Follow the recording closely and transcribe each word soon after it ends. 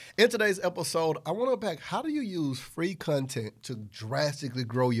In today's episode, I want to unpack how do you use free content to drastically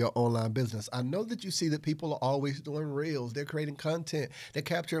grow your online business. I know that you see that people are always doing reels, they're creating content, they're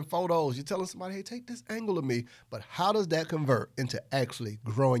capturing photos, you're telling somebody, hey, take this angle of me, but how does that convert into actually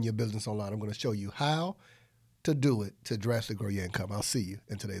growing your business online? I'm going to show you how to do it to drastically grow your income. I'll see you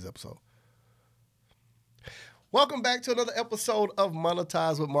in today's episode. Welcome back to another episode of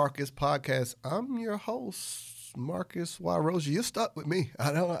Monetize with Marcus podcast. I'm your host, Marcus Y. Rozier. You're stuck with me.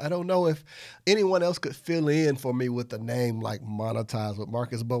 I don't know if anyone else could fill in for me with a name like Monetize with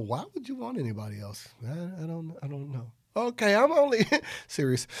Marcus, but why would you want anybody else? I don't know. Okay, I'm only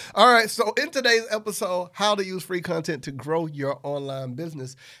serious. All right, so in today's episode, how to use free content to grow your online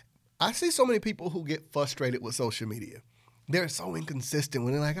business. I see so many people who get frustrated with social media. They're so inconsistent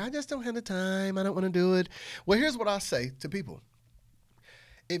when they're like, I just don't have the time. I don't want to do it. Well, here's what I say to people.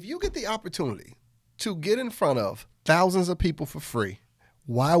 If you get the opportunity to get in front of thousands of people for free,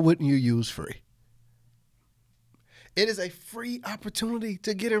 why wouldn't you use free? It is a free opportunity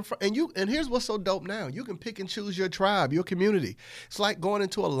to get in front. And here's what's so dope now. You can pick and choose your tribe, your community. It's like going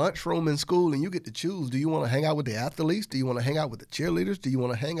into a lunchroom in school and you get to choose. Do you want to hang out with the athletes? Do you want to hang out with the cheerleaders? Do you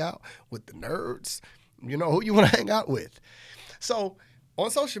want to hang out with the nerds? You know who you want to hang out with. So on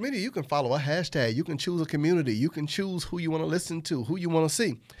social media, you can follow a hashtag. You can choose a community. You can choose who you want to listen to, who you want to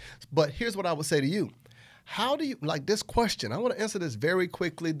see. But here's what I would say to you. How do you, like this question, I want to answer this very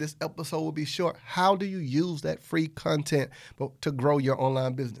quickly. This episode will be short. How do you use that free content to grow your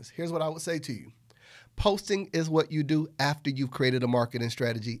online business? Here's what I would say to you. Posting is what you do after you've created a marketing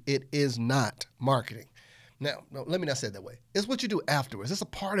strategy. It is not marketing. Now, no, let me not say it that way. It's what you do afterwards. It's a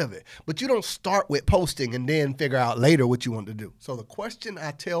part of it. But you don't start with posting and then figure out later what you want to do. So the question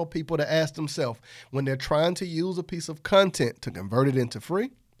I tell people to ask themselves when they're trying to use a piece of content to convert it into free,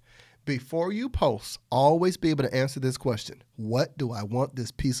 before you post, always be able to answer this question. What do I want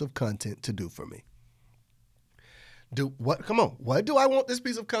this piece of content to do for me? What do I want this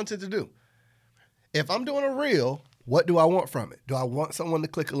piece of content to do? If I'm doing a reel, what do I want from it? Do I want someone to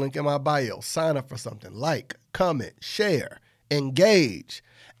click a link in my bio, sign up for something, like, comment, share, engage?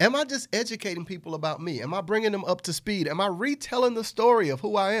 Am I just educating people about me? Am I bringing them up to speed? Am I retelling the story of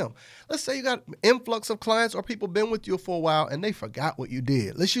who I am? Let's say you got an influx of clients or people been with you for a while and they forgot what you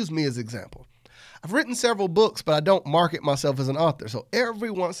did. Let's use me as an example. I've written several books, but I don't market myself as an author. So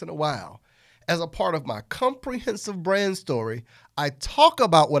every once in a while, as a part of my comprehensive brand story, I talk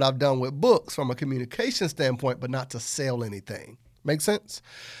about what I've done with books from a communication standpoint, but not to sell anything. Make sense?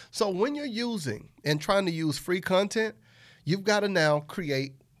 So when you're using and trying to use free content, you've got to now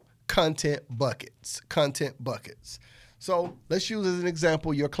create content buckets. So let's use as an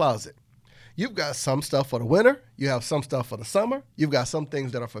example your closet. You've got some stuff for the winter. You have some stuff for the summer. You've got some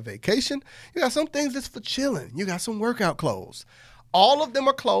things that are for vacation. You got some things that's for chilling. You got some workout clothes. All of them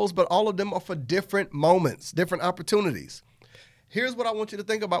are clothes, but all of them are for different moments, different opportunities. Here's what I want you to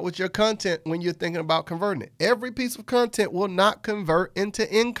think about with your content when you're thinking about converting it. Every piece of content will not convert into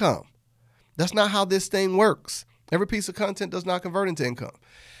income. That's not how this thing works. Every piece of content does not convert into income.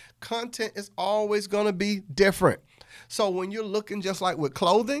 Content is always going to be different. So when you're looking just like with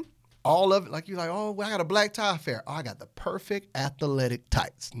clothing, all of it, like you're like, oh, well, I got a black tie affair. Oh, I got the perfect athletic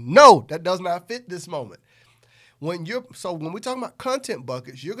tights. No, that does not fit this moment. When we're talking about content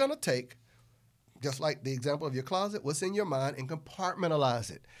buckets, you're going to take, just like the example of your closet, what's in your mind and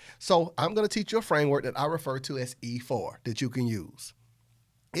compartmentalize it. So I'm going to teach you a framework that I refer to as E4 that you can use.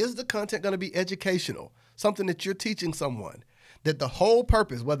 Is the content going to be educational? Something that you're teaching someone? That the whole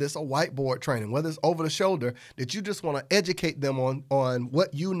purpose, whether it's a whiteboard training, whether it's over the shoulder, that you just want to educate them on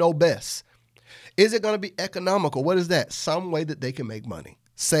what you know best. Is it going to be economical? What is that? Some way that they can make money,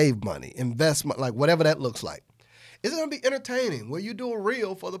 save money, invest money, like whatever that looks like. Is it going to be entertaining where you do a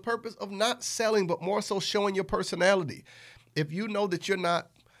reel for the purpose of not selling, but more so showing your personality? If you know that you're not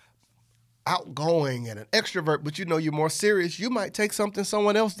outgoing and an extrovert, but you know you're more serious, you might take something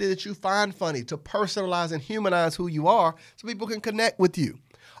someone else did that you find funny to personalize and humanize who you are so people can connect with you.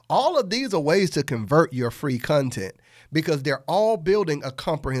 All of these are ways to convert your free content because they're all building a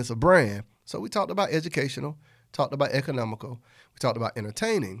comprehensive brand. So we talked about educational, talked about economical, we talked about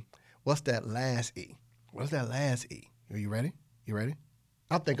entertaining. What's that last E? What's that last E? Are you ready? You ready?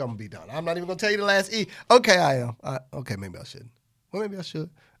 I think I'm going to be done. I'm not even going to tell you the last E. Okay, I am. Okay, maybe I shouldn't. Well, maybe I should.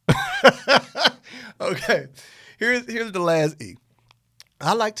 Okay, here's the last E.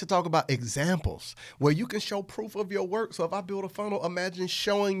 I like to talk about examples where you can show proof of your work. So if I build a funnel, imagine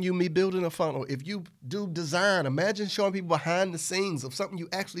showing you me building a funnel. If you do design, imagine showing people behind the scenes of something you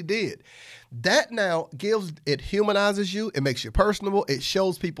actually did. That now it humanizes you. It makes you personable. It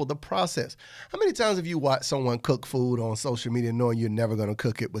shows people the process. How many times have you watched someone cook food on social media knowing you're never going to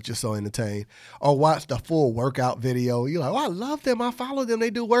cook it, but you're so entertained? Or watch the full workout video. You're like, oh, I love them. I follow them. They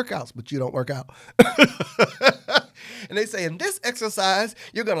do workouts, but you don't work out. And they say, in this exercise,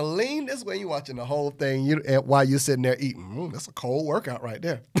 you're going to lean this way. You're watching the whole thing while you're sitting there eating. That's a cold workout right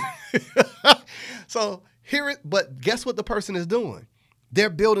there. So but guess what the person is doing? They're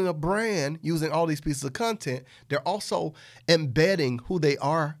building a brand using all these pieces of content. They're also embedding who they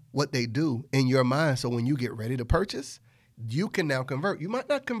are, what they do in your mind. So when you get ready to purchase, you can now convert. You might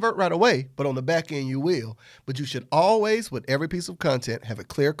not convert right away, but on the back end you will. But you should always, with every piece of content, have a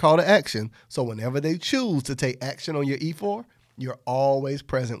clear call to action. So whenever they choose to take action on your E4, you're always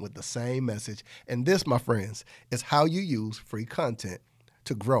present with the same message. And this, my friends, is how you use free content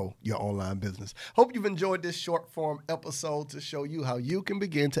to grow your online business. Hope you've enjoyed this short form episode to show you how you can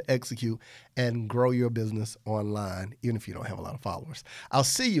begin to execute and grow your business online, even if you don't have a lot of followers. I'll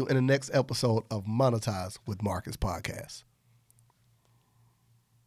see you in the next episode of Monetize with Marcus podcast.